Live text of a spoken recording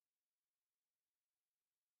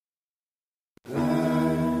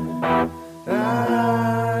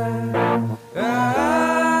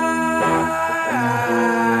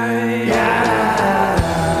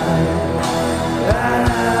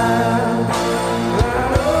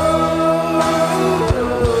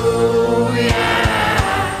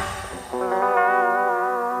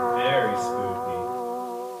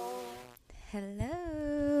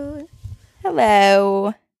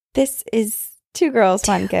Hello. This is Two Girls,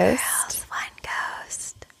 One Ghost. Girls, One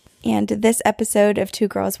Ghost. And this episode of Two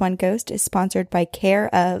Girls, One Ghost is sponsored by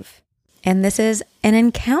Care of. And this is an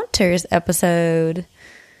Encounters episode.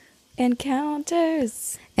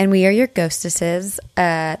 Encounters. And we are your ghostesses.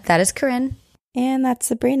 That is Corinne. And that's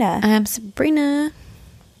Sabrina. I'm Sabrina.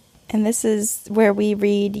 And this is where we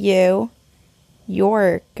read you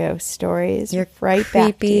your ghost stories. Your right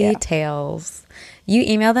back to you. creepy tales. You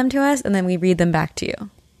email them to us, and then we read them back to you.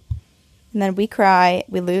 And then we cry,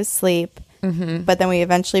 we lose sleep, but then we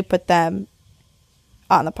eventually put them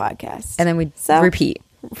on the podcast. And then we repeat.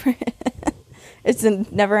 It's a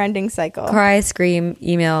never-ending cycle. Cry, scream,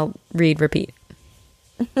 email, read, repeat.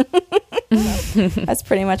 That's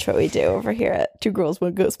pretty much what we do over here at Two Girls,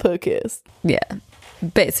 One Ghost podcast. Yeah,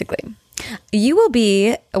 basically. You will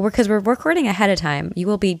be, because we're recording ahead of time, you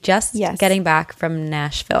will be just getting back from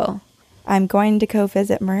Nashville. I'm going to go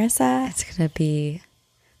visit Marissa. It's going to be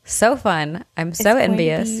so fun. I'm so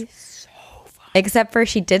envious. So fun. Except for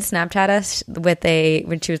she did Snapchat us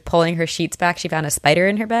when she was pulling her sheets back, she found a spider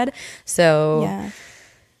in her bed. So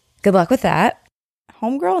good luck with that.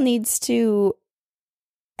 Homegirl needs to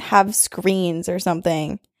have screens or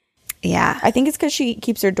something. Yeah. I think it's because she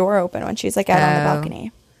keeps her door open when she's like out on the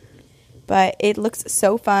balcony. But it looks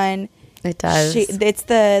so fun. It does. It's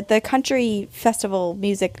the country festival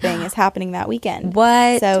music thing is happening that weekend.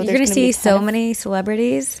 What? So you're going to see so many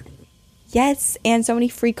celebrities? Yes, and so many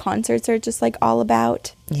free concerts are just like all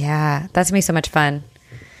about. Yeah, that's going to be so much fun.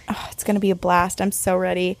 Oh, it's going to be a blast. I'm so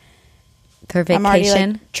ready. For vacation? I'm already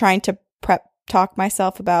like, trying to talk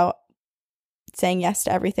myself about saying yes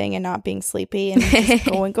to everything and not being sleepy and just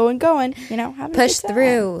going, you know. Push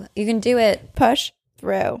through. You can do it. Push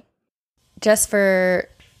through. Just for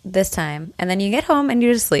this time, and then you get home and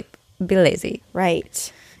you just sleep, be lazy,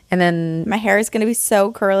 right? And then my hair is going to be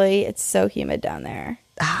so curly. It's so humid down there.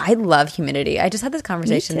 I love humidity. I just had this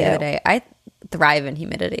conversation the other day. I thrive in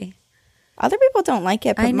humidity. Other people don't like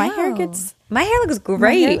it, but my hair looks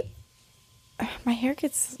great. My hair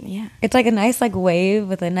gets it's like a nice like wave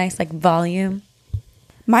with a nice like volume.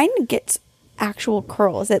 Mine gets actual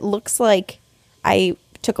curls. It looks like I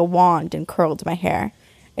took a wand and curled my hair.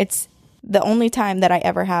 It's the only time that I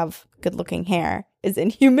ever have good looking hair is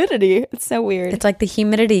in humidity. It's so weird. It's like the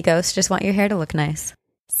humidity ghosts just want your hair to look nice.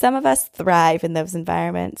 Some of us thrive in those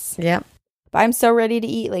environments. Yep. But I'm so ready to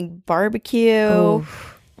eat like barbecue. Ooh,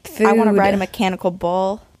 food. I want to ride a mechanical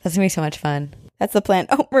bull. That's going to be so much fun. That's the plan.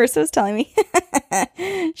 Oh, Marissa was telling me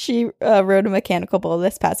she rode a mechanical bull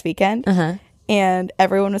this past weekend. And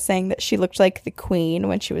everyone was saying that she looked like the queen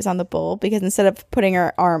when she was on the bull because instead of putting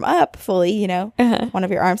her arm up fully, you know, one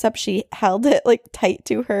of your arms up, she held it like tight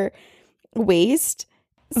to her waist.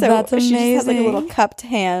 So that's amazing. She just had like a little cupped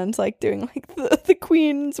hand, like doing like the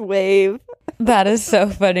queen's wave. That is so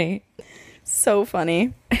funny. So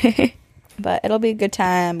funny. But it'll be a good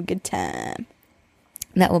time. Good time.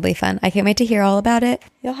 That will be fun. I can't wait to hear all about it.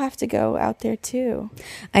 You'll have to go out there too.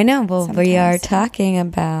 I know. Well, we are talking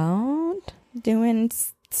about doing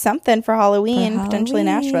something for Halloween, potentially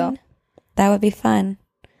Nashville. That would be fun.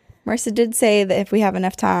 Marissa did say that if we have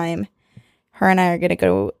enough time, her and I are going to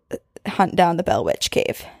go hunt down the Bell Witch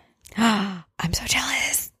Cave. I'm so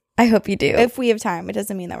jealous. I hope you do. If we have time, it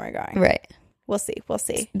doesn't mean that we're going. Right. We'll see. We'll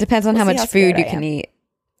see. Depends on how much food you can eat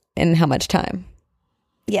and how much time.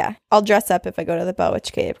 Yeah. I'll dress up if I go to the Bell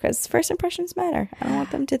Witch Cave because first impressions matter. I don't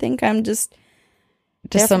want them to think I'm just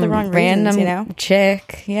some random reasons, you know?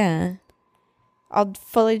 Chick. Yeah. I'll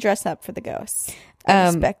fully dress up for the ghosts. I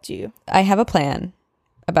expect you. I have a plan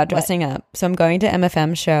about dressing up. So I'm going to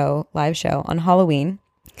MFM live show on Halloween.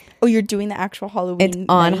 Oh, you're doing the actual Halloween It's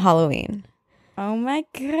on Halloween. Oh my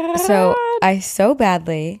God. So I so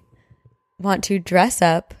badly want to dress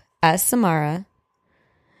up as Samara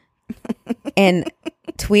and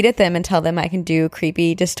tweet at them and tell them I can do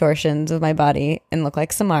creepy distortions of my body and look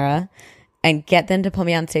like Samara and get them to pull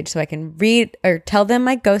me on stage so I can read or tell them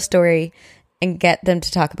my ghost story and get them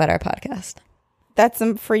to talk about our podcast. That's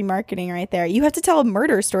some free marketing right there. You have to tell a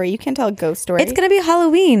murder story. You can't tell a ghost story. It's going to be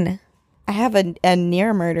Halloween. I have a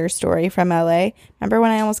near murder story from LA. Remember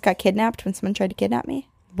when I almost got kidnapped when someone tried to kidnap me?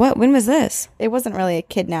 What? When was this? It wasn't really a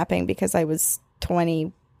kidnapping because I was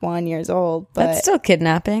 21 years old. But that's still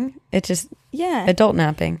kidnapping. It's just adult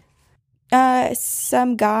napping.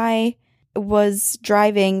 Some guy was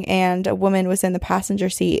driving and a woman was in the passenger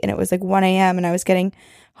seat, and it was like 1 a.m. and I was getting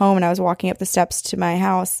home and I was walking up the steps to my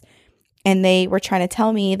house, and they were trying to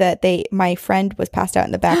tell me that my friend was passed out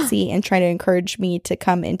in the back seat and trying to encourage me to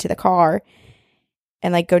come into the car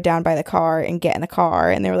and like go down by the car and get in the car,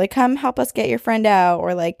 and they were like, come help us get your friend out,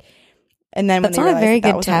 or like, and then when they realized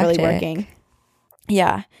that wasn't really working,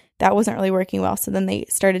 that wasn't really working well, so then they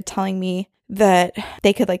started telling me that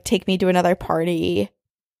they could like take me to another party,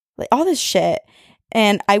 like all this shit.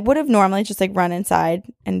 And I would have normally just like run inside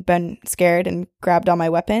and been scared and grabbed all my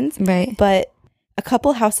weapons. Right. But a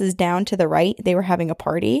couple houses down to the right, they were having a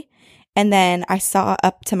party. And then I saw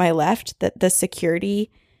up to my left that the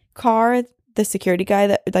security car, the security guy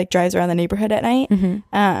that like drives around the neighborhood at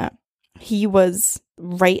night, he was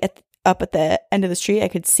right up at the end of the street. I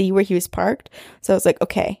could see where he was parked. So I was like,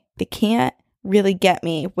 okay, they can't really get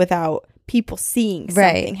me without people seeing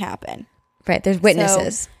something happen. Right. There's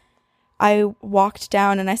witnesses. So I walked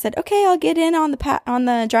down and I said, okay, I'll get in on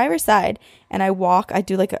the driver's side. And I walk.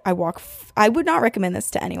 I would not recommend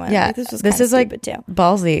this to anyone. Yeah. Like, this is like too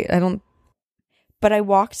ballsy. But I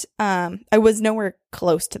walked, I was nowhere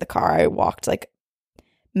close to the car. I walked like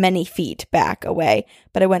many feet back away,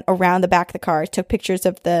 but I went around the back of the car, took pictures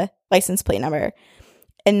of the license plate number.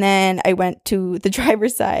 And then I went to the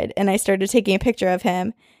driver's side and I started taking a picture of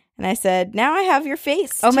him. And I said, now I have your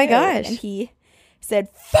face. Oh my gosh. And he said,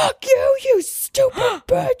 fuck you, you stupid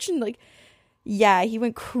bitch. And like, yeah, he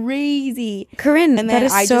went crazy. Corinne, and that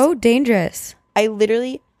is so dangerous. I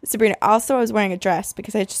literally, Sabrina, also I was wearing a dress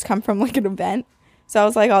because I had just come from like an event. So I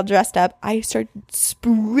was like all dressed up. I started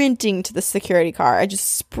sprinting to the security car. I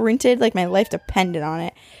just sprinted like my life depended on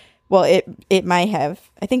it. Well, it might have.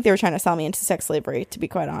 I think they were trying to sell me into sex slavery, to be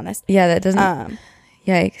quite honest. Yeah, that doesn't.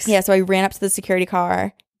 Yikes. Yeah, so I ran up to the security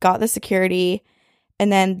car, got the security,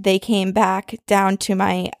 and then they came back down to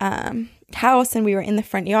my house, and we were in the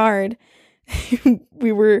front yard. I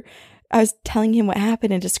was telling him what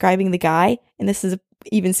happened and describing the guy, and this is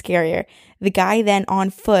even scarier. The guy then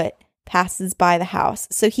on foot passes by the house.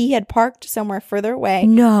 So he had parked somewhere further away,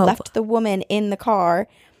 left the woman in the car,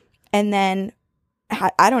 and then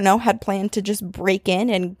had planned to just break in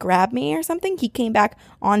and grab me or something. He came back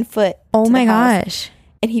on foot. Oh my gosh.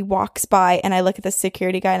 And he walks by and I look at the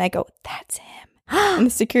security guy and I go, that's him. And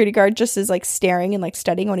the security guard just is like staring and like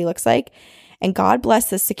studying what he looks like. And God bless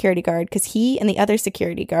this security guard, because he and the other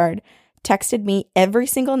security guard texted me every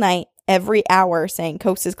single night, every hour, saying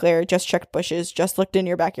coast is clear, just checked bushes, just looked in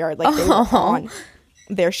your backyard. Like they were on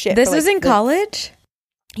their shit. This was in college?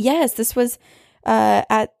 Yes, this was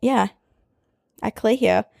at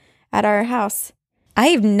Colegio, at our house.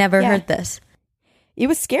 I've never heard this. It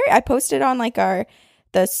was scary. I posted on like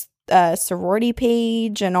the sorority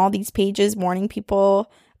page and all these pages warning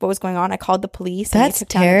people what was going on. I called the police. That's and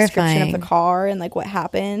they took down a description terrifying. of the car and like what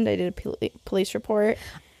happened. I did a police report.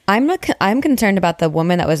 I'm concerned about the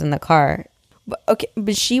woman that was in the car. Okay,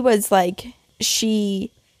 but she was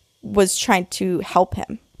trying to help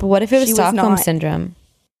him. But what if it was Stockholm syndrome?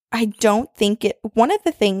 I don't think it. One of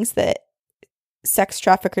the things that sex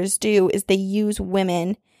traffickers do is they use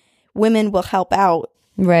women. Women will help out,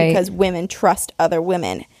 right? Because women trust other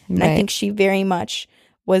women. And I think she very much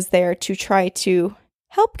was there to try to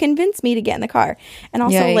help convince me to get in the car. And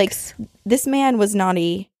also, like, this man was not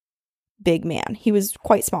a big man. He was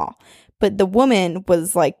quite small. But the woman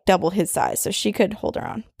was like double his size, so she could hold her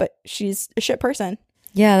own. But she's a shit person.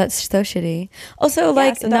 Yeah, that's so shitty. Also,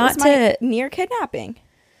 like, so not to near kidnapping.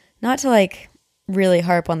 Not to like really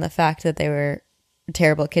harp on the fact that they were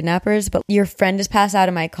terrible kidnappers, but your friend is passed out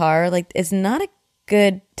in my car. Like, it's not a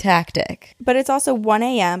good tactic. But it's also 1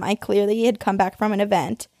 a.m. I clearly had come back from an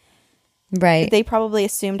event. Right. They probably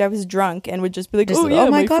assumed I was drunk and would just be like,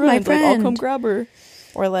 my God, my friend. Like, I'll come grab her.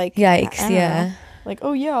 Or like, yikes, yeah. Like,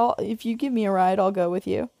 oh yeah, if you give me a ride, I'll go with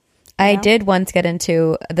you. I did once get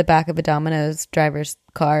into the back of a Domino's driver's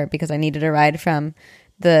car because I needed a ride from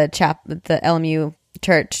the LMU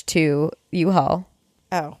church to U-Haul.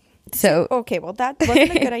 Oh. So okay, well that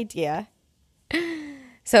wasn't a good idea.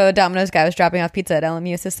 So a Domino's guy was dropping off pizza at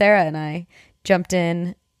LMU, so Sarah and I jumped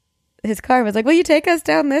in his car and was like, will you take us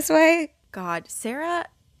down this way? God, Sarah,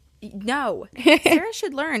 no. Sarah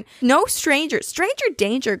should learn. No stranger. Stranger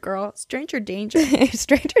danger, girl. Stranger danger.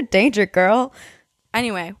 Stranger danger, girl.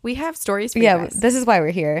 Anyway, we have stories for you guys. This is why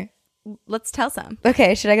we're here. Let's tell some.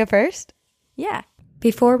 Okay, should I go first? Yeah.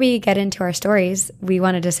 Before we get into our stories, we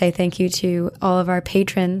wanted to say thank you to all of our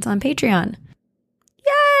patrons on Patreon.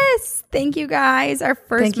 Yes! Thank you guys. Our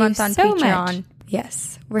first month on Patreon. Much.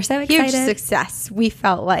 Yes. We're so excited. Huge success, we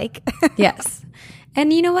felt like. Yes.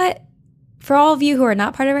 And you know what? for all of you who are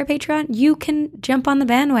not part of our Patreon, you can jump on the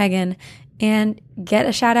bandwagon and get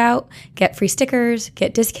a shout out, get free stickers,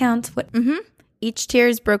 get discounts. Each tier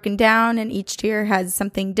is broken down and each tier has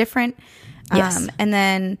something different. Yes. And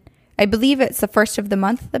then I believe it's the first of the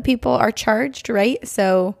month that people are charged, right?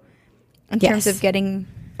 So in terms of getting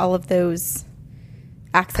all of those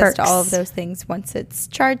access to all of those things, once it's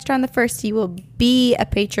charged on the first, you will be a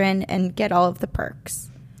patron and get all of the perks.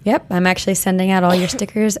 Yep. I'm actually sending out all your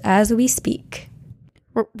stickers as we speak.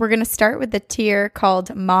 We're going to start with the tier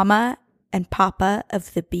called Mama and Papa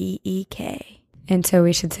of the BEK. And so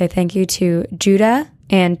we should say thank you to Judah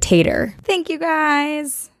and Tater. Thank you,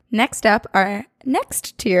 guys. Next up, our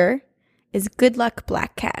next tier is Good Luck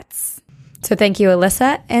Black Cats. So thank you,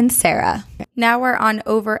 Alyssa and Sarah. Now we're on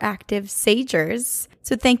Overactive Sagers.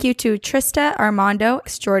 So thank you to Trista, Armando,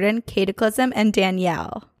 Jordan, Cataclysm, and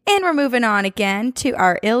Danielle. And we're moving on again to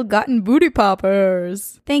our ill-gotten booty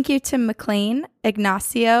poppers. Thank you to McLean,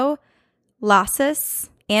 Ignacio, Lassus,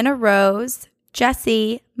 Anna Rose,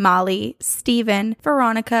 Jesse, Molly, Stephen,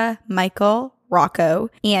 Veronica, Michael, Rocco,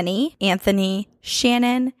 Annie, Anthony,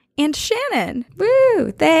 Shannon, and Shannon.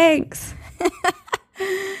 Woo! Thanks.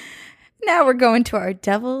 Now we're going to our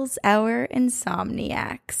Devil's Hour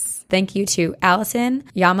Insomniacs. Thank you to Allison,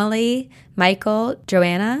 Yamali, Michael,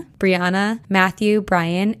 Joanna, Brianna, Matthew,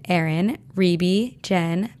 Brian, Aaron, Rebe,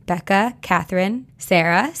 Jen, Becca, Catherine,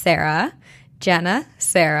 Sarah, Jenna,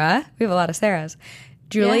 Sarah. We have a lot of Sarahs.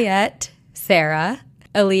 Juliet, Sarah,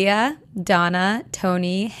 Aaliyah, Donna,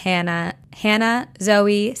 Tony, Hannah,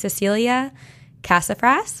 Zoe, Cecilia,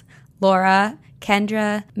 Cassafras, Laura,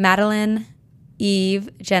 Kendra, Madeline, Eve,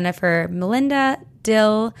 Jennifer, Melinda,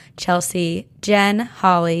 Dill, Chelsea, Jen,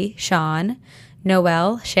 Holly, Sean,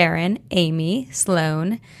 Noelle, Sharon, Amy,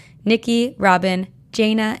 Sloan, Nikki, Robin,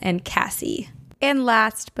 Jana, and Cassie. And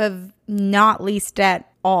last but not least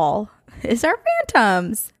at all is our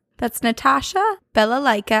Phantoms. That's Natasha, Bella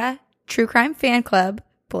Laika, True Crime Fan Club,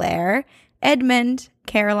 Blair, Edmund,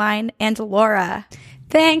 Caroline, and Laura.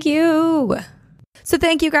 Thank you. So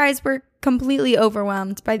thank you guys. We're completely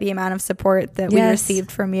overwhelmed by the amount of support that we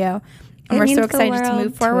received from you. And we're so excited to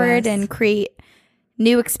move forward and create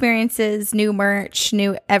new experiences, new merch,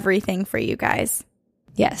 new everything for you guys.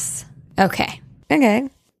 Yes. Okay.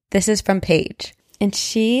 This is from Paige. And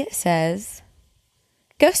she says,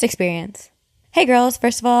 Ghost experience. Hey girls,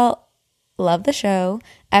 first of all, love the show.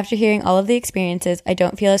 After hearing all of the experiences, I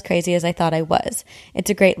don't feel as crazy as I thought I was.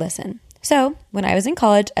 It's a great listen. So, when I was in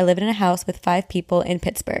college, I lived in a house with 5 people in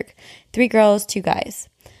Pittsburgh. 3 girls, 2 guys.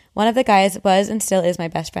 One of the guys was and still is my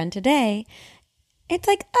best friend today. It's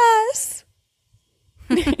like us.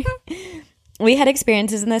 We had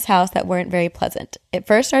experiences in this house that weren't very pleasant. It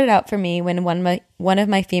first started out for me when one of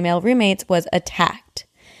my female roommates was attacked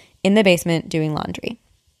in the basement doing laundry.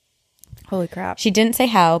 Holy crap. She didn't say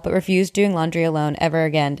how, but refused doing laundry alone ever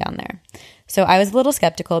again down there. So I was a little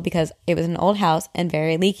skeptical because it was an old house and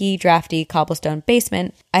very leaky, drafty cobblestone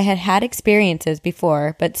basement. I had had experiences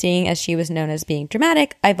before, but seeing as she was known as being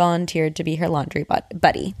dramatic, I volunteered to be her laundry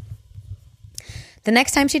buddy. The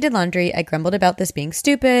next time she did laundry, I grumbled about this being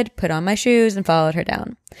stupid, put on my shoes, and followed her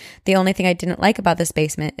down. The only thing I didn't like about this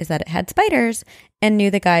basement is that it had spiders and knew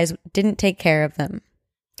the guys didn't take care of them.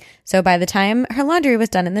 So by the time her laundry was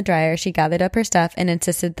done in the dryer, she gathered up her stuff and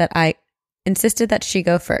insisted that she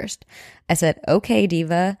go first. I said, "Okay,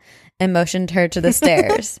 diva," and motioned her to the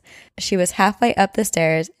stairs. She was halfway up the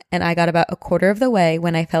stairs, and I got about a quarter of the way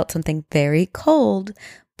when I felt something very cold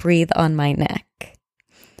breathe on my neck.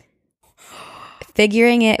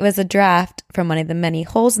 Figuring it was a draft from one of the many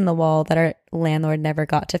holes in the wall that our landlord never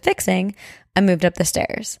got to fixing, I moved up the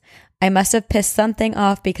stairs. I must have pissed something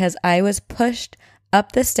off because I was pushed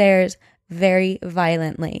up the stairs very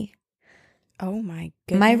violently. Oh my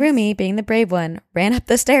goodness. My roomie, being the brave one, ran up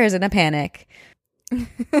the stairs in a panic.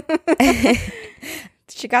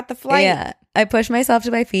 She got the flight. Yeah. I pushed myself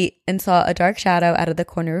to my feet and saw a dark shadow out of the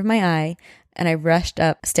corner of my eye, and I rushed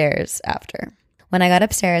upstairs after. When I got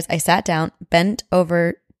upstairs, I sat down, bent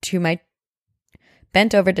over to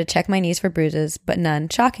check my knees for bruises, but none,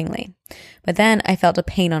 shockingly. But then I felt a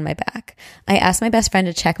pain on my back. I asked my best friend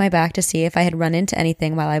to check my back to see if I had run into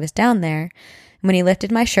anything while I was down there. When he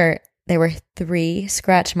lifted my shirt, there were 3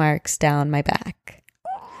 scratch marks down my back.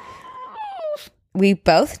 We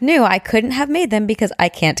both knew I couldn't have made them because I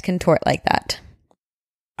can't contort like that.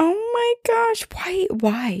 Oh my gosh. Why?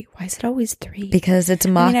 Why is it always 3? Because it's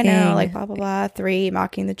mocking. I know, like blah, blah, blah, 3,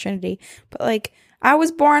 mocking the Trinity. But like, I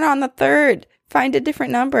was born on the 3rd. Find a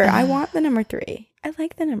different number. I want the number 3. I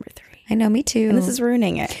like the number 3. I know, me too. And this is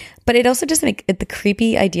ruining it. But it also just makes the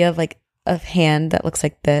creepy idea of like a hand that looks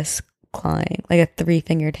like this clawing, like a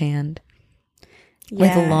 3-fingered hand.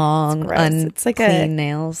 with long, it's like unclean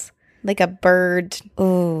nails. Like a bird.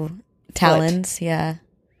 Ooh, talons, yeah.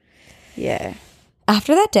 Yeah.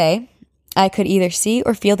 After that day, I could either see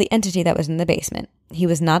or feel the entity that was in the basement. He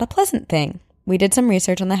was not a pleasant thing. We did some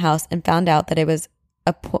research on the house and found out that it was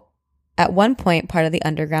at one point part of the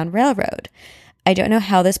Underground Railroad. I don't know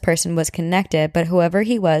how this person was connected, but whoever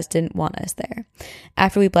he was didn't want us there.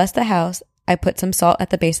 After we blessed the house, I put some salt at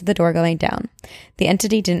the base of the door going down. The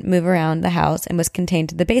entity didn't move around the house and was contained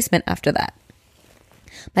to the basement after that.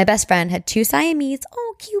 My best friend had 2 Siamese,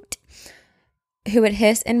 oh cute, who would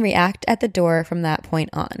hiss and react at the door from that point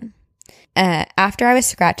on. After I was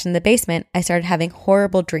scratched in the basement, I started having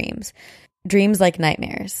horrible dreams like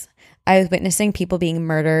nightmares. I was witnessing people being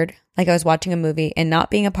murdered, like I was watching a movie and not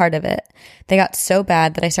being a part of it. They got so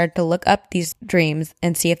bad that I started to look up these dreams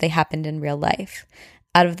and see if they happened in real life.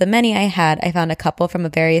 Out of the many I had, I found a couple from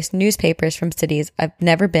various newspapers from cities I've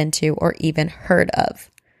never been to or even heard of.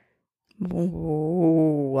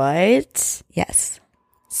 What? Yes.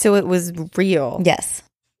 So it was real. Yes.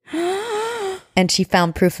 And she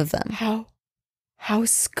found proof of them. How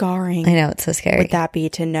scarring. I know, it's so scary. Would that be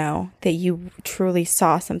to know that you truly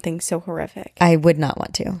saw something so horrific? I would not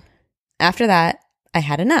want to. After that, I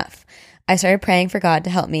had enough. I started praying for God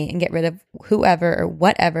to help me and get rid of whoever or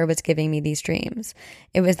whatever was giving me these dreams.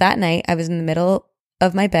 It was that night I was in the middle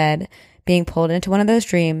of my bed being pulled into one of those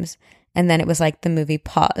dreams, and then it was like the movie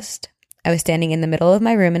paused. I was standing in the middle of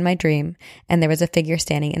my room in my dream, and there was a figure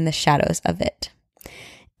standing in the shadows of it.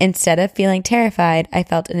 Instead of feeling terrified, I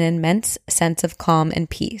felt an immense sense of calm and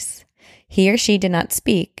peace. He or she did not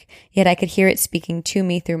speak, yet I could hear it speaking to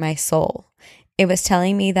me through my soul. It was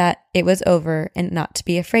telling me that it was over and not to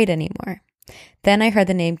be afraid anymore. Then I heard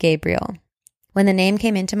the name Gabriel. When the name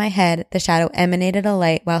came into my head, the shadow emanated a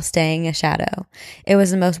light while staying a shadow. It was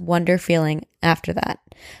the most wonder feeling after that.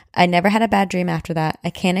 I never had a bad dream after that. I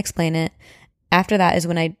can't explain it. After that is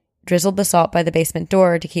when I drizzled the salt by the basement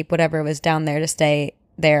door to keep whatever was down there to stay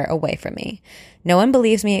there away from me. No one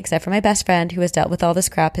believes me except for my best friend who has dealt with all this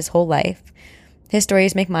crap his whole life. His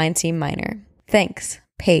stories make mine seem minor. Thanks,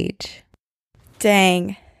 Paige.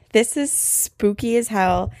 Dang, this is spooky as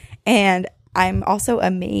hell, and I'm also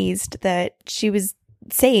amazed that she was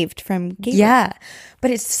saved from Gabriel. Yeah, but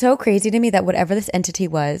it's so crazy to me that whatever this entity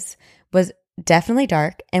was definitely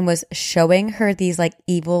dark and was showing her these like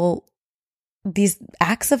evil, these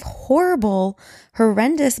acts of horrible,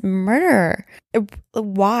 horrendous murder.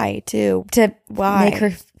 Why too? Why make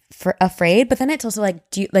her afraid? But then it's also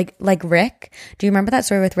like, do you like Rick? Do you remember that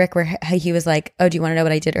story with Rick where he was like, "Oh, do you want to know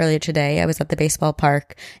what I did earlier today? I was at the baseball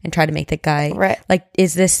park and tried to make the guy right." Like,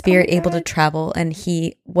 is this spirit able to travel? And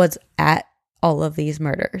he was at all of these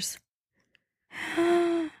murders.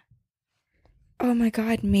 Oh my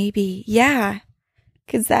God, maybe. Yeah.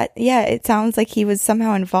 Because it sounds like he was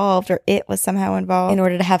somehow involved, or it was somehow involved. In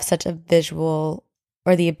order to have such a visual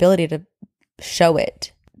or the ability to show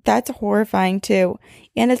it. That's horrifying too.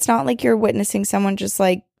 And it's not like you're witnessing someone just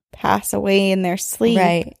like pass away in their sleep.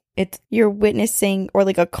 Right. You're witnessing, or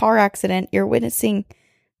like a car accident, you're witnessing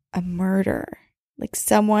a murder. Like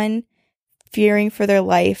someone fearing for their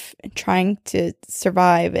life and trying to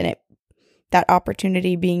survive, and that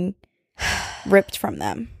opportunity being ripped from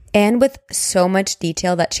them. And with so much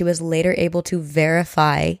detail that she was later able to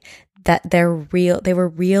verify that they were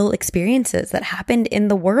real experiences that happened in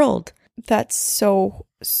the world. That's so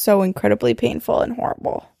incredibly painful and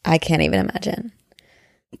horrible. I can't even imagine.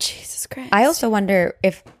 Jesus Christ. I also wonder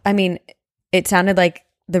if, it sounded like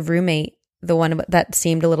the roommate, the one that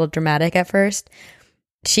seemed a little dramatic at first,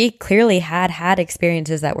 she clearly had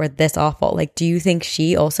experiences that were this awful. Like, do you think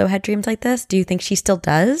she also had dreams like this? Do you think she still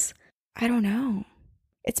does? I don't know.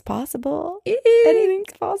 It's possible.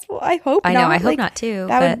 Anything's possible. I hope not. I know. I hope not too.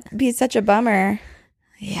 That would be such a bummer.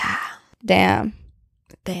 Yeah. Damn.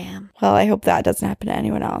 Well, I hope that doesn't happen to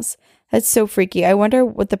anyone else. That's so freaky. I wonder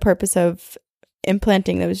what the purpose of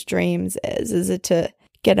implanting those dreams is. Is it to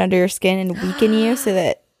get under your skin and weaken you so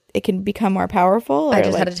that it can become more powerful? I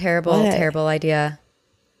just had a terrible idea.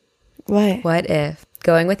 What? What if,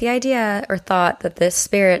 going with the idea or thought that this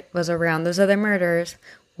spirit was around those other murders,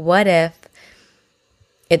 what if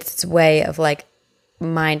it's way of like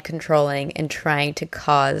mind controlling and trying to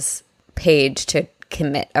cause Paige to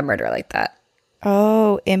commit a murder like that?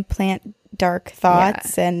 Oh, implant dark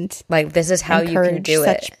thoughts and like, this is how you can do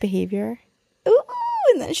such behavior. Ooh,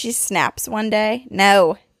 and then she snaps one day.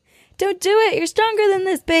 No, don't do it. You're stronger than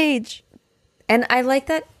this, Paige. And I like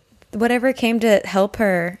that whatever came to help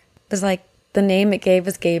her was like, the name it gave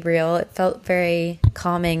was Gabriel. It felt very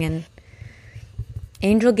calming. And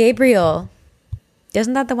Angel Gabriel,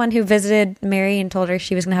 isn't that the one who visited Mary and told her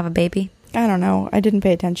she was going to have a baby? I don't know. I didn't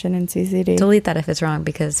pay attention in CCD. Delete that if it's wrong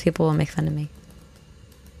because people will make fun of me.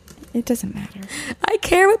 It doesn't matter. I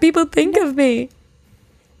care what people think of me.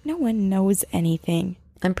 No one knows anything.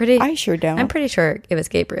 I sure don't. I'm pretty sure it was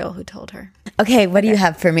Gabriel who told her. Okay, what do you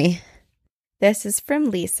have for me? This is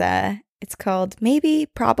from Lisa. It's called Maybe,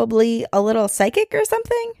 Probably, a Little Psychic or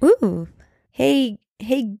something. Ooh. Hey,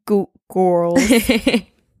 ghouls.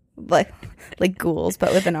 like ghouls,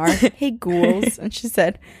 but with an R. Hey, ghouls. And she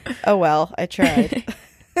said, oh, well, I tried.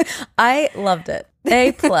 I loved it.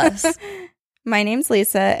 A+. My name's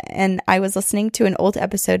Lisa, and I was listening to an old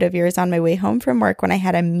episode of yours on my way home from work when I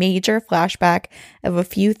had a major flashback of a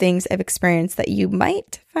few things I've experienced that you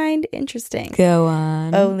might find interesting. Go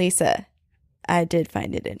on. Oh, Lisa, I did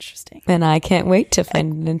find it interesting. And I can't wait to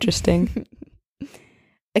find it interesting.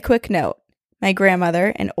 A quick note. My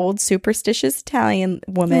grandmother, an old superstitious Italian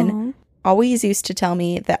woman, always used to tell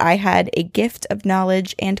me that I had a gift of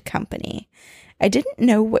knowledge and company. I didn't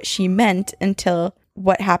know what she meant until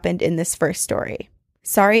what happened in this first story.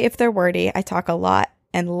 Sorry if they're wordy. I talk a lot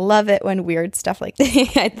and love it when weird stuff like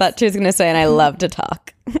this. I thought she was going to say, and I love to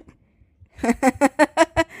talk.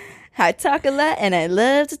 I talk a lot and I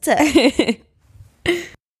love to talk.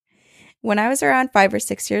 When I was around 5 or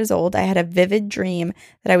 6 years old, I had a vivid dream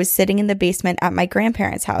that I was sitting in the basement at my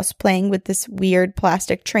grandparents' house playing with this weird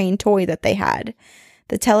plastic train toy that they had.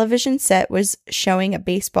 The television set was showing a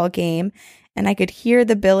baseball game, and I could hear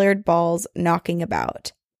the billiard balls knocking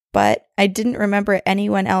about. But I didn't remember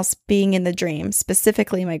anyone else being in the dream,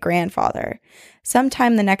 specifically my grandfather.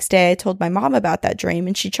 Sometime the next day, I told my mom about that dream,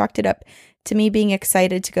 and she chalked it up to me being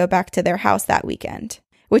excited to go back to their house that weekend,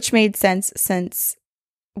 which made sense since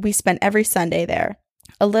we spent every Sunday there.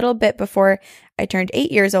 A little bit before I turned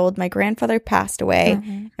 8 years old, my grandfather passed away,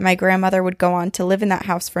 and my grandmother would go on to live in that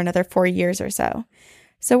house for another 4 years or so.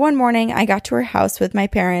 So one morning, I got to her house with my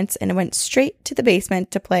parents and went straight to the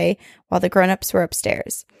basement to play while the grown-ups were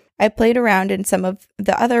upstairs. I played around in some of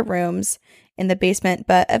the other rooms in the basement,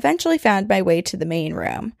 but eventually found my way to the main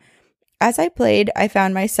room. As I played, I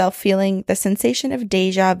found myself feeling the sensation of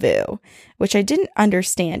déjà vu, which I didn't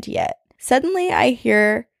understand yet. Suddenly, I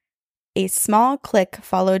hear a small click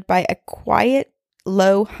followed by a quiet,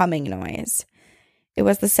 low humming noise. It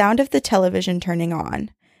was the sound of the television turning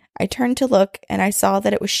on. I turned to look, and I saw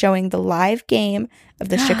that it was showing the live game of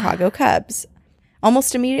the Chicago Cubs.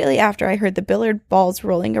 Almost immediately after, I heard the billiard balls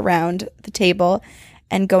rolling around the table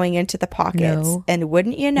and going into the pockets. No and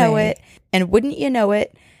wouldn't you know way.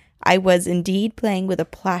 it, I was indeed playing with a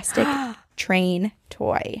plastic train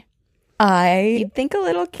toy. You'd think a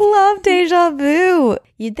little kid, love deja vu.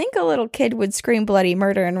 You'd think a little kid would scream bloody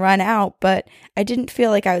murder and run out, but I didn't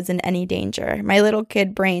feel like I was in any danger. My little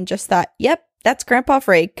kid brain just thought, yep, that's Grandpa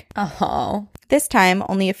Frake. Oh. This time,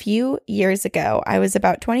 only a few years ago, I was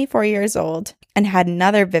about 24 years old and had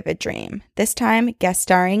another vivid dream, this time guest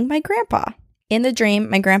starring my grandpa. In the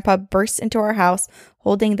dream, my grandpa burst into our house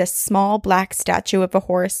holding this small black statue of a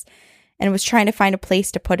horse and was trying to find a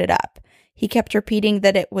place to put it up. He kept repeating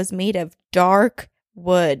that it was made of dark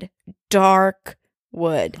wood. Dark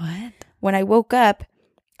wood. What? When I woke up,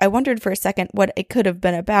 I wondered for a second what it could have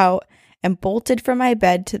been about and bolted from my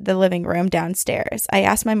bed to the living room downstairs. I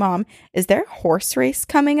asked my mom, is there a horse race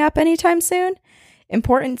coming up anytime soon?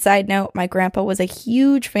 Important side note, my grandpa was a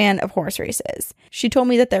huge fan of horse races. She told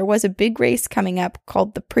me that there was a big race coming up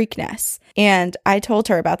called the Preakness, and I told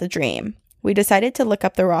her about the dream. We decided to look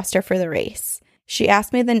up the roster for the race. She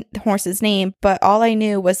asked me the horse's name, but all I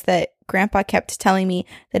knew was that Grandpa kept telling me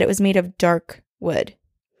that it was made of dark wood.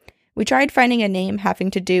 We tried finding a name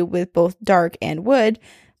having to do with both dark and wood,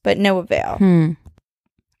 but no avail.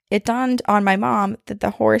 It dawned on my mom that the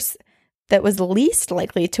horse that was least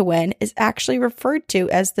likely to win is actually referred to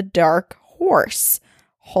as the dark horse.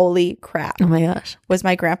 Holy crap. Oh my gosh. Was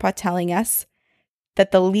my grandpa telling us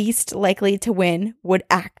that the least likely to win would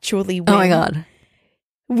actually win? Oh my God.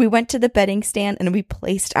 We went to the betting stand and we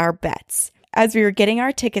placed our bets. As we were getting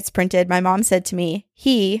our tickets printed, my mom said to me,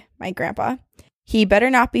 my grandpa, he better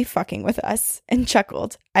not be fucking with us, and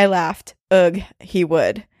chuckled. I laughed. Ugh, he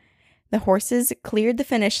would. The horses cleared the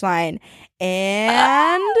finish line,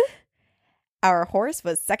 and our horse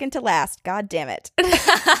was second to last. God damn it.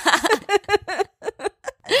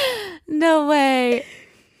 No way.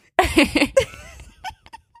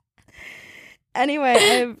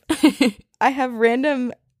 Anyway, I have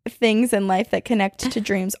random things in life that connect to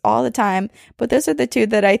dreams all the time, but those are the two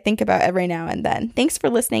that I think about every now and then. Thanks for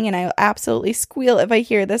listening, and I'll absolutely squeal if I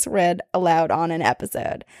hear this read aloud on an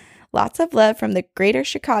episode. Lots of love from the greater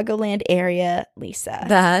Chicagoland area, Lisa.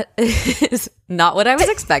 That is not what I was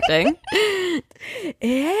expecting.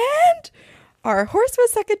 And Our horse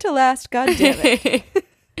was second to last. God damn it.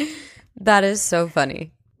 That is so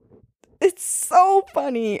funny. It's so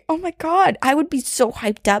funny. Oh my God. I would be so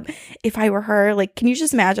hyped up if I were her. Like, can you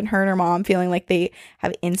just imagine her and her mom feeling like they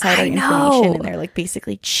have insider information and they're like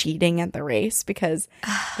basically cheating at the race because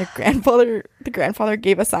the grandfather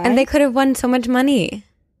gave a sign. And they could have won so much money.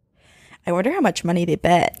 I wonder how much money they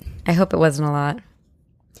bet. I hope it wasn't a lot.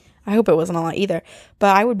 I hope it wasn't a lot either.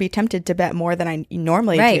 But I would be tempted to bet more than I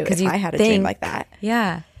normally do if I had a dream like that.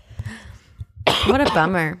 Yeah. What a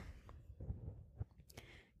bummer.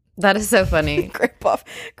 That is so funny.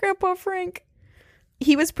 Grandpa Frank.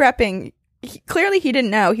 He was prepping. Clearly he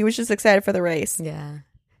didn't know. He was just excited for the race. Yeah.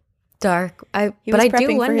 Dark. I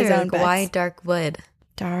do wonder why dark wood.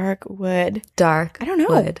 Dark wood. Dark. I don't know.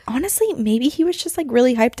 Wood. Honestly, maybe he was just like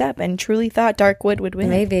really hyped up and truly thought dark wood would win.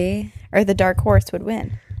 Maybe. Or the dark horse would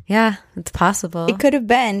win. Yeah, it's possible. It could have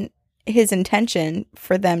been his intention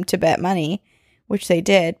for them to bet money, which they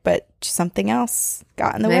did, but something else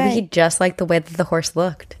got in the way. Maybe he just liked the way that the horse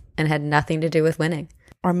looked and had nothing to do with winning.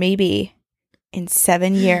 Or maybe in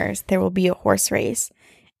 7 years there will be a horse race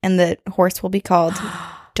and the horse will be called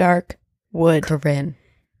Dark Wood. Corinne.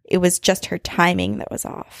 It was just her timing that was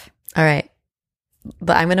off. All right.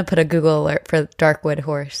 But I'm going to put a Google alert for Dark Wood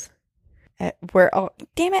horse.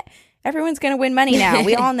 Damn it. Everyone's going to win money now.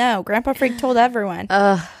 We all know. Grandpa Frank told everyone.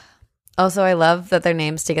 Also, I love that their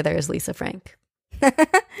names together is Lisa Frank.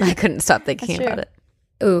 I couldn't stop thinking about it.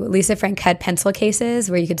 Ooh, Lisa Frank had pencil cases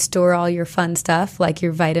where you could store all your fun stuff, like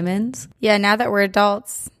your vitamins. Yeah, now that we're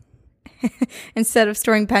adults, instead of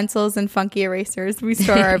storing pencils and funky erasers, we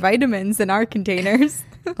store our vitamins in our containers.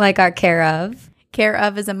 Like our Care Of. Care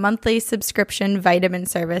Of is a monthly subscription vitamin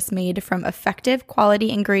service made from effective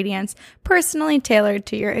quality ingredients personally tailored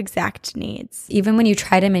to your exact needs. Even when you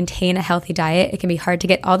try to maintain a healthy diet, it can be hard to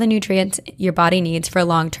get all the nutrients your body needs for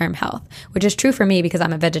long-term health, which is true for me because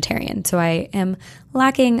I'm a vegetarian, so I am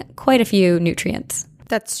lacking quite a few nutrients.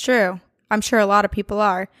 That's true. I'm sure a lot of people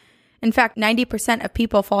are. In fact, 90% of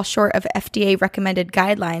people fall short of FDA-recommended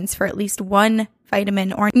guidelines for at least one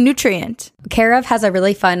vitamin or nutrient. Care Of has a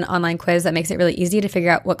really fun online quiz that makes it really easy to figure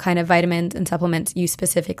out what kind of vitamins and supplements you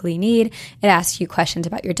specifically need. It asks you questions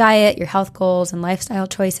about your diet, your health goals, and lifestyle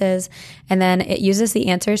choices, and then it uses the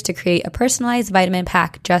answers to create a personalized vitamin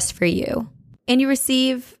pack just for you. And you'll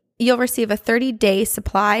receive a 30-day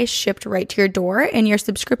supply shipped right to your door, and your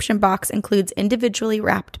subscription box includes individually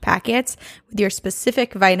wrapped packets with your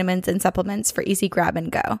specific vitamins and supplements for easy grab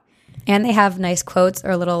and go. And they have nice quotes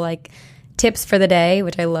or little like tips for the day,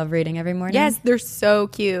 which I love reading every morning. Yes, they're so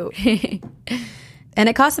cute. And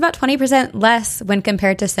it costs about 20% less when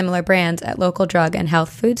compared to similar brands at local drug and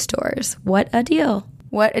health food stores. What a deal.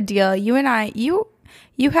 What a deal. You and I, you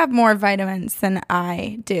have more vitamins than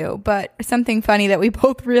I do, but something funny that we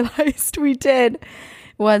both realized we did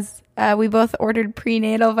was we both ordered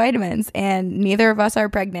prenatal vitamins and neither of us are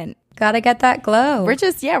pregnant. Gotta get that glow. We're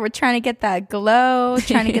trying to get that glow,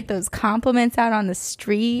 trying to get those compliments out on the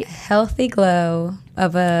street. Healthy glow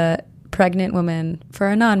of a pregnant woman for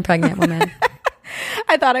a non-pregnant woman.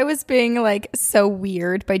 I thought I was being like so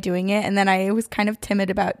weird by doing it, and then I was kind of timid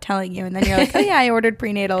about telling you, and then you're like, oh yeah, I ordered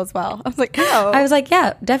prenatal as well. I was like, oh. I was like,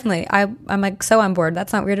 yeah, definitely. I'm like so on board.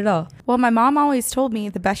 That's not weird at all. Well, my mom always told me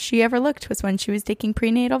the best she ever looked was when she was taking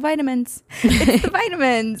prenatal vitamins. It's the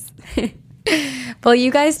vitamins. Well, you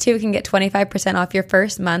guys too can get 25% off your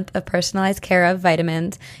first month of personalized Care Of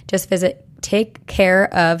vitamins. Just visit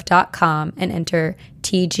takecareof.com and enter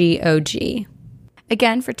TGOG.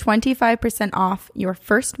 Again, for 25% off your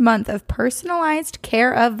first month of personalized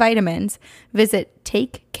Care Of vitamins, visit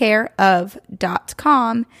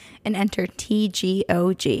takecareof.com and enter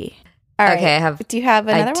TGOG. All right. Okay, Do you have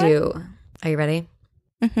another one? I do. Are you ready?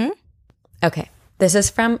 Mm-hmm. Okay. This is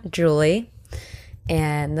from Julie.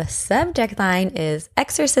 And the subject line is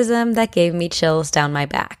exorcism that gave me chills down my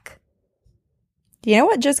back. You know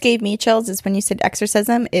what just gave me chills is when you said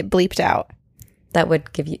exorcism, it bleeped out. That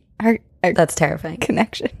would give you... Our that's terrifying.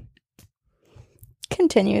 Connection.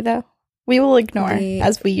 Continue, though. We will ignore,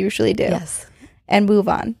 as we usually do. Yes. And move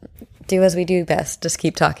on. Do as we do best. Just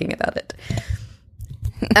keep talking about it.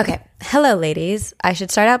 Okay. Hello, ladies. I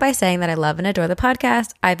should start out by saying that I love and adore the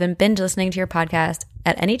podcast. I've been binge listening to your podcast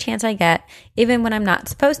at any chance I get, even when I'm not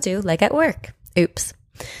supposed to, like at work. Oops.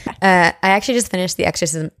 I actually just finished the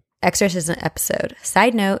exorcism episode.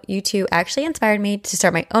 Side note, you two actually inspired me to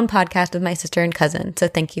start my own podcast with my sister and cousin, so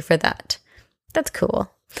thank you for that. That's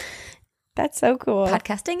cool. That's so cool.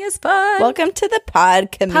 Podcasting is fun. Welcome to the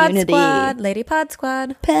pod community. Pod Squad, Lady Pod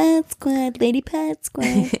Squad. Pod Squad, Lady Pod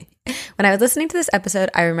Squad. When I was listening to this episode,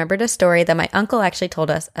 I remembered a story that my uncle actually told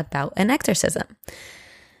us about an exorcism.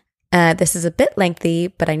 This is a bit lengthy,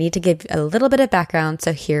 but I need to give a little bit of background,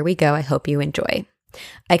 so here we go. I hope you enjoy.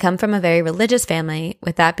 I come from a very religious family.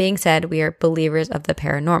 With that being said, we are believers of the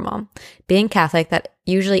paranormal. Being Catholic, that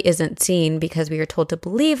usually isn't seen because we are told to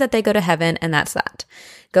believe that they go to heaven, and that's that.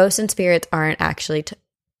 Ghosts and spirits aren't really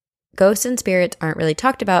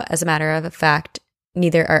talked about. As a matter of fact,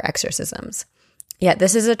 neither are exorcisms. Yet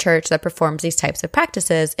this is a church that performs these types of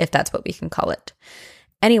practices, if that's what we can call it.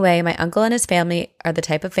 Anyway, my uncle and his family are the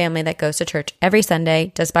type of family that goes to church every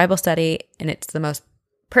Sunday, does Bible study, and it's the most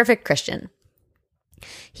perfect Christian.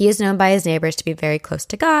 He is known by his neighbors to be very close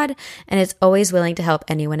to God and is always willing to help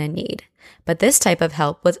anyone in need. But this type of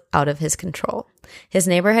help was out of his control. His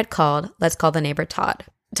neighbor had called. Let's call the neighbor Todd.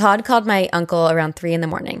 Todd called my uncle around 3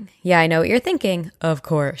 a.m. Yeah, I know what you're thinking. Of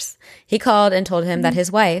course. He called and told him that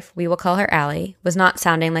his wife, we will call her Allie, was not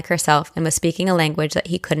sounding like herself and was speaking a language that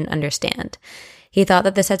he couldn't understand. He thought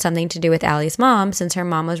that this had something to do with Allie's mom, since her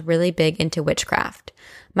mom was really big into witchcraft.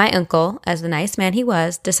 My uncle, as the nice man he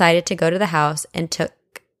was, decided to go to the house and took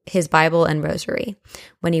his Bible and rosary.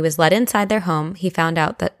 When he was led inside their home, he found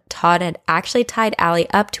out that Todd had actually tied Allie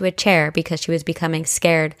up to a chair because she was becoming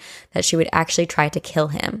scared that she would actually try to kill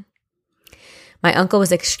him. My uncle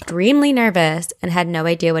was extremely nervous and had no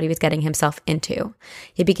idea what he was getting himself into.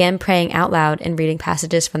 He began praying out loud and reading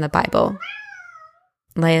passages from the Bible.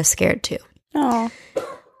 Leia's scared too. Oh.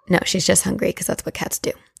 No, she's just hungry because that's what cats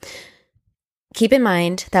do. Keep in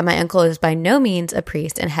mind that my uncle is by no means a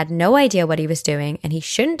priest and had no idea what he was doing, and he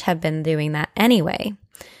shouldn't have been doing that anyway.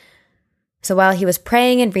 So while he was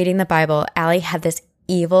praying and reading the Bible, Allie had this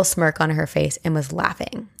evil smirk on her face and was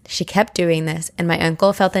laughing. She kept doing this, and my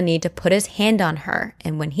uncle felt the need to put his hand on her,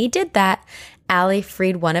 and when he did that, Allie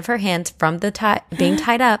freed one of her hands from the being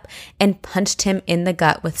tied up and punched him in the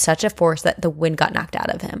gut with such a force that the wind got knocked out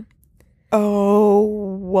of him. Oh,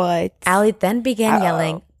 what? Allie then began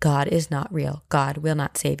yelling, God is not real. God will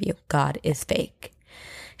not save you. God is fake.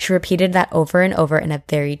 She repeated that over and over in a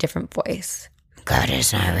very different voice. God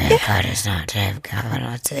is not real. God is not safe. God will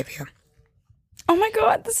not save you. Oh my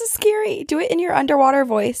God, this is scary. Do it in your underwater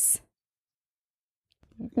voice.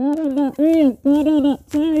 That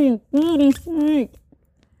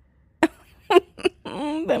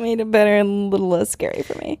made it better and a little less scary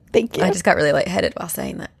for me. Thank you. I just got really lightheaded while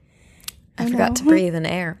saying that. I forgot to breathe in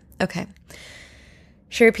air. Okay.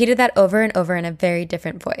 She repeated that over and over in a very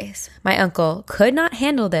different voice. My uncle could not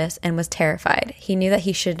handle this and was terrified. He knew that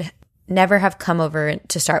he should never have come over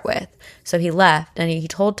to start with. So he left and he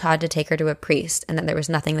told Todd to take her to a priest and that there was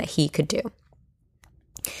nothing that he could do.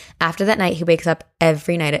 After that night, he wakes up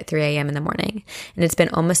every night at 3 a.m. in the morning. And it's been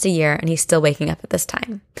almost a year and he's still waking up at this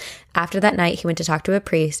time. After that night, he went to talk to a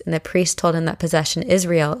priest and the priest told him that possession is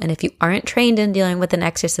real. And if you aren't trained in dealing with an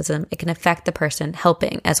exorcism, it can affect the person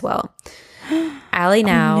helping as well. Allie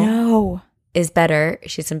now is better.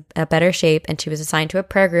 She's in a better shape and she was assigned to a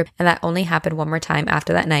prayer group, and that only happened one more time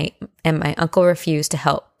after that night, and my uncle refused to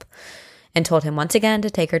help and told him once again to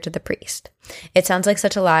take her to the priest. It sounds like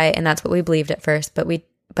such a lie, and that's what we believed at first, but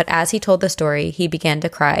as he told the story, he began to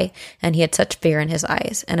cry and he had such fear in his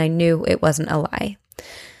eyes, and I knew it wasn't a lie.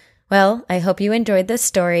 Well, I hope you enjoyed this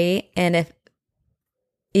story, and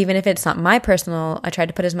even if it's not my personal, I tried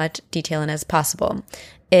to put as much detail in as possible.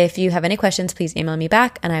 If you have any questions, please email me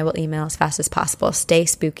back and I will email as fast as possible. Stay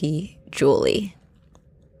spooky, Julie.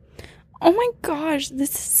 Oh my gosh,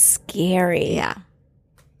 this is scary. Yeah.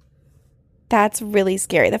 That's really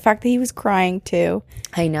scary. The fact that he was crying too.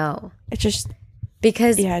 I know. It just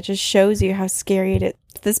it just shows you how scary it is.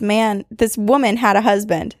 This woman had a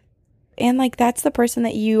husband. And like that's the person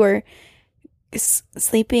that you are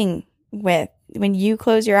sleeping with. When you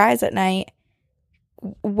close your eyes at night,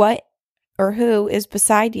 what or who is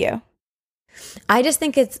beside you? I just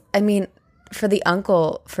think for Julie's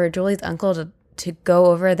uncle to go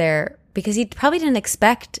over there, because he probably didn't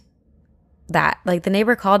expect that. Like the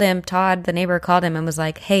neighbor called him, Todd, the neighbor called him and was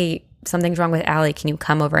like, hey, something's wrong with Allie. Can you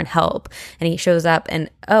come over and help? And he shows up and,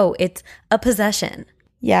 oh, it's a possession.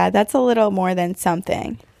 Yeah, that's a little more than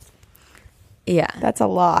something. Yeah. That's a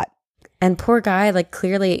lot. And poor guy, like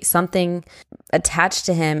clearly something attached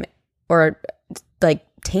to him or like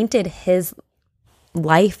tainted his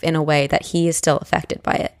life in a way that he is still affected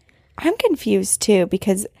by it. I'm confused too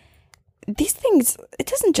because these things, it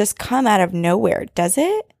doesn't just come out of nowhere, does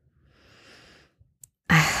it?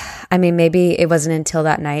 I mean, maybe it wasn't until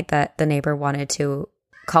that night that the neighbor wanted to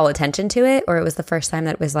call attention to it, or it was the first time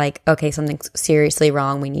that it was like, okay, something's seriously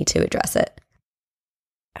wrong. We need to address it.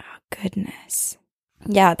 Oh, goodness.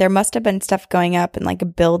 Yeah, there must have been stuff going up and like a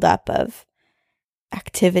buildup of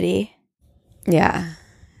activity. Yeah.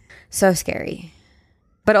 So scary.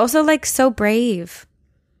 But also like so brave.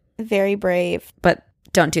 Very brave. But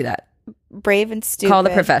don't do that. Brave and stupid. Call the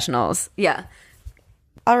professionals. Yeah.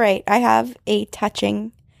 All right. I have a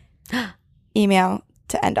touching email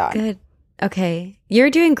to end on. Good. Okay. You're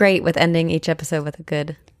doing great with ending each episode with a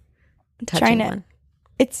good touching one.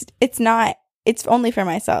 It's not. It's only for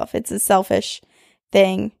myself. It's a selfish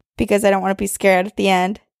thing because I don't want to be scared at the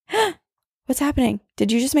end. What's happening?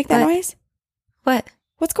 Did you just make that noise? What?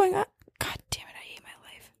 What's going on? God damn it. I hate my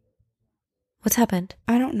life. What's happened?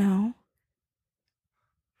 I don't know.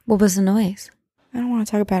 What was the noise? I don't want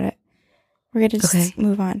to talk about it. We're going to just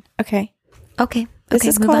move on. Okay. Okay. This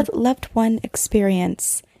is called Loved One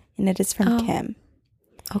Experience, and it is from Kim.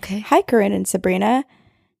 Okay. Hi, Corinne and Sabrina.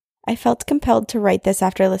 I felt compelled to write this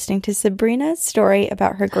after listening to Sabrina's story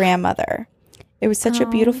about her grandmother. It was such a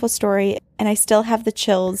beautiful story, and I still have the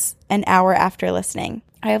chills an hour after listening.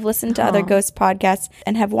 I have listened to other ghost podcasts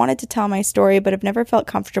and have wanted to tell my story, but have never felt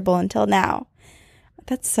comfortable until now.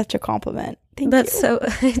 That's such a compliment. Thank you.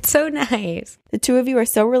 It's so nice. The two of you are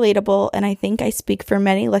so relatable, and I think I speak for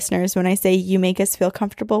many listeners when I say you make us feel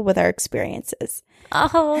comfortable with our experiences.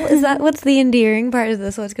 Oh, is that what's the endearing part of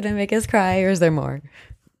this? What's going to make us cry, or is there more?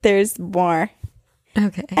 There's more.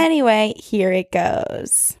 Okay. Anyway, here it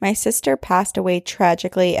goes. My sister passed away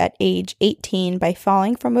tragically at age 18 by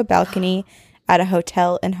falling from a balcony at a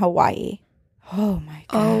hotel in Hawaii. Oh my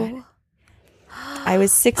God. I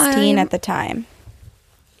was 16 at the time.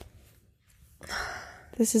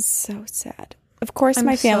 This is so sad. Of course,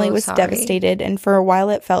 my family was devastated, and for a while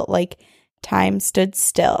it felt like time stood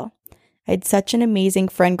still. I had such an amazing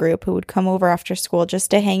friend group who would come over after school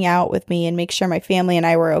just to hang out with me and make sure my family and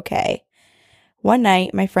I were okay. One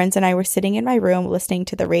night, my friends and I were sitting in my room listening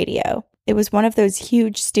to the radio. It was one of those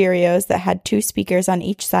huge stereos that had 2 speakers on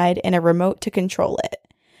each side and a remote to control it.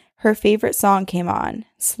 Her favorite song came on,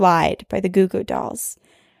 Slide by the Goo Goo Dolls.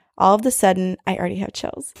 All of a sudden, I already have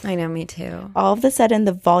chills. I know, me too. All of a sudden,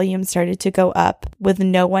 the volume started to go up with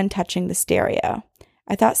no one touching the stereo.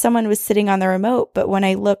 I thought someone was sitting on the remote, but when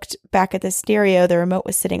I looked back at the stereo, the remote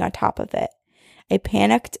was sitting on top of it. I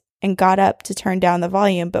panicked and got up to turn down the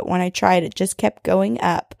volume, but when I tried, it just kept going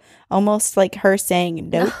up, almost like her saying,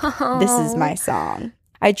 nope, this is my song.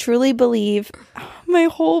 I truly believe, my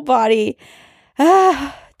whole body,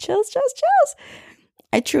 chills.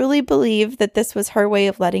 I truly believe that this was her way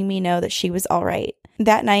of letting me know that she was all right.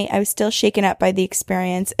 That night, I was still shaken up by the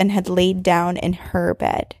experience and had laid down in her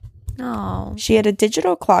bed. Oh. She had a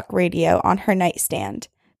digital clock radio on her nightstand,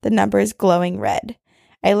 the numbers glowing red.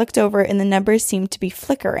 I looked over and the numbers seemed to be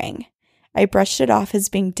flickering. I brushed it off as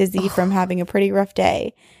being dizzy from having a pretty rough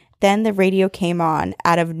day. Then the radio came on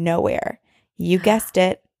out of nowhere. You guessed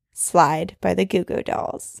it, Slide by the Goo Goo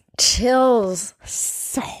Dolls. Chills.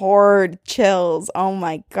 Hard chills. Oh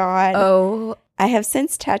my God. Oh. I have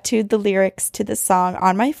since tattooed the lyrics to the song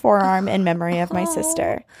on my forearm in memory of my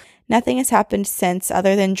sister. Nothing has happened since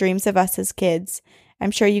other than dreams of us as kids.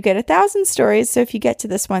 I'm sure you get 1,000 stories, so if you get to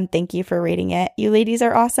this one, thank you for reading it. You ladies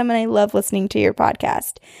are awesome, and I love listening to your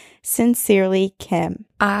podcast. Sincerely, Kim.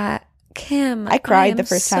 Kim, I cried the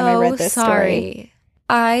first time I read this story.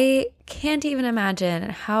 I can't even imagine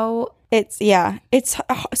how... It's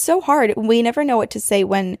so hard. We never know what to say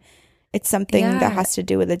when it's something that has to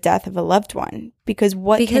do with the death of a loved one. Because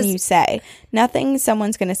can you say? Nothing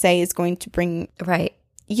someone's going to say is going to bring... Right.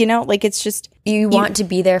 You know, like it's just... You want to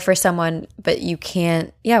be there for someone, but you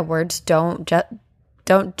can't... Yeah, words don't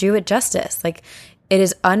do it justice. Like, it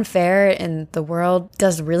is unfair, and the world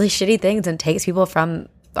does really shitty things and takes people from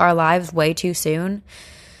our lives way too soon.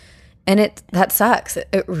 And that sucks.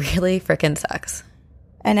 It really freaking sucks.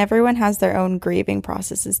 And everyone has their own grieving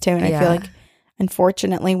processes too. And I feel like,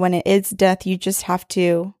 unfortunately, when it is death, you just have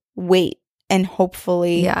to wait and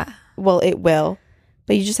hopefully... Yeah. Well, it will.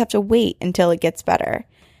 But you just have to wait until it gets better.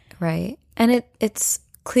 Right. And it's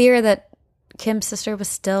clear that Kim's sister was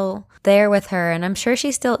still there with her, and I'm sure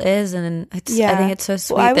she still is, and I think it's so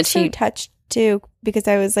sweet I was so touched too, because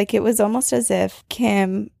I was like, it was almost as if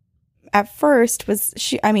Kim at first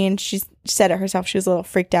she said it herself, she was a little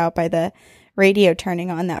freaked out by the radio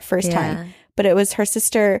turning on that first time, but it was her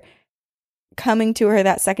sister coming to her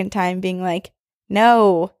that second time being like,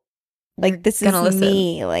 no, like, this is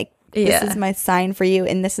me, like, this is my sign for you,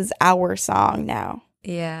 and this is our song now.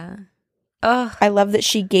 Yeah. Oh, I love that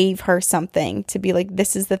she gave her something to be like,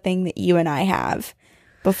 this is the thing that you and I have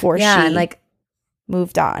before she and like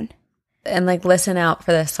moved on. And like, listen out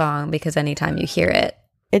for this song, because anytime you hear it,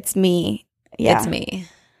 it's me. Yeah. It's me.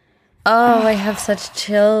 Oh, I have such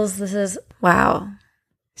chills. This is, wow.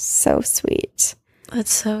 So sweet.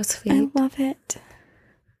 That's so sweet. I love it.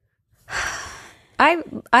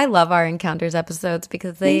 I love our Encounters episodes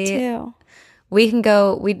because Me too.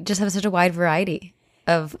 we just have such a wide variety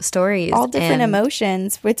of stories. All different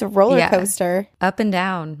emotions. It's a roller coaster. Up and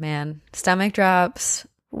down, man. Stomach drops.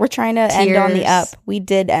 We're trying to end on the up. We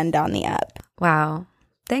did end on the up. Wow.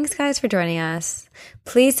 Thanks, guys, for joining us.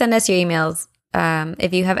 Please send us your emails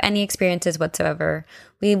if you have any experiences whatsoever.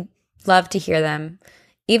 We love to hear them.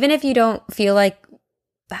 Even if you don't feel like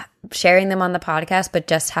sharing them on the podcast, but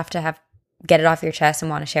just have to get it off your chest and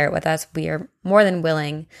want to share it with us, we are more than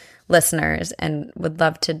willing listeners and would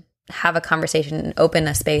love to have a conversation and open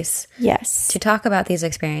a space to talk about these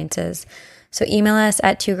experiences. So email us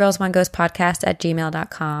at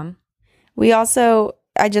twogirlsoneghostpodcast@gmail.com. We also,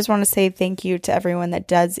 I just want to say thank you to everyone that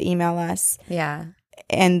does email us. Yeah.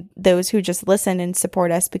 And those who just listen and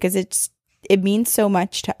support us, because it means so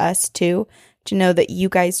much to us too, to know that you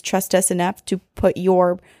guys trust us enough to put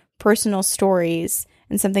your personal stories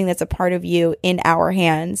and something that's a part of you in our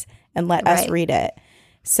hands and let us read it.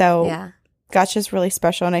 So God's just really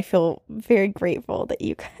special, and I feel very grateful that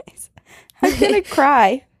you guys. I'm gonna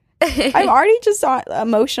cry. I'm already just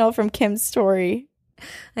emotional from Kim's story.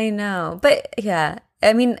 I know, but yeah,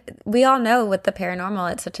 I mean, we all know with the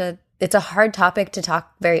paranormal, it's a hard topic to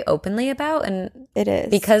talk very openly about, and it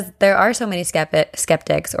is because there are so many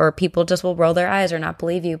skeptics, or people just will roll their eyes or not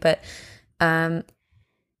believe you, but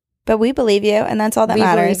we believe you, and that's all that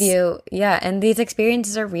matters. We believe you, yeah, and these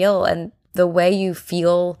experiences are real, and the way you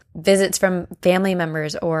feel visits from family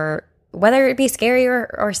members, or whether it be scary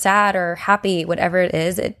or sad or happy, whatever it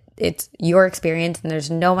is, it's your experience, and there's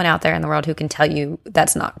no one out there in the world who can tell you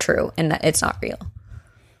that's not true and that it's not real.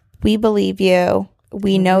 We believe you.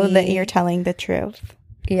 We know that you're telling the truth.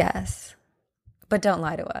 Yes. But don't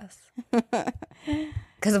lie to us.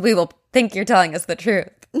 Because we will think you're telling us the truth.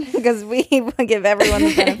 Because we will give everyone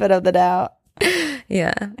the benefit of the doubt.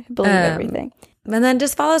 Yeah. Believe everything. And then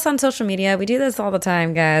just follow us on social media. We do this all the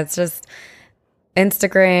time, guys. Just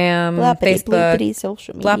Instagram, Bloppity, Facebook, bloopity,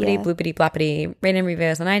 social media. Bloppity, bloopity, bloppity, rate and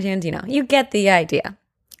reviews on iTunes. You get the idea.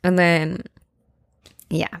 And then,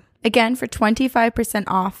 yeah. Again, for 25%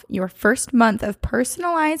 off your first month of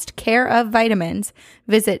personalized care of vitamins,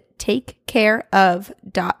 visit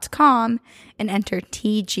takecareof.com and enter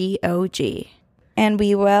TGOG. And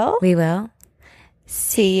we will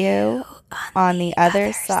see you on the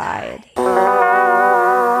other side.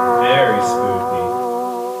 Very spooky.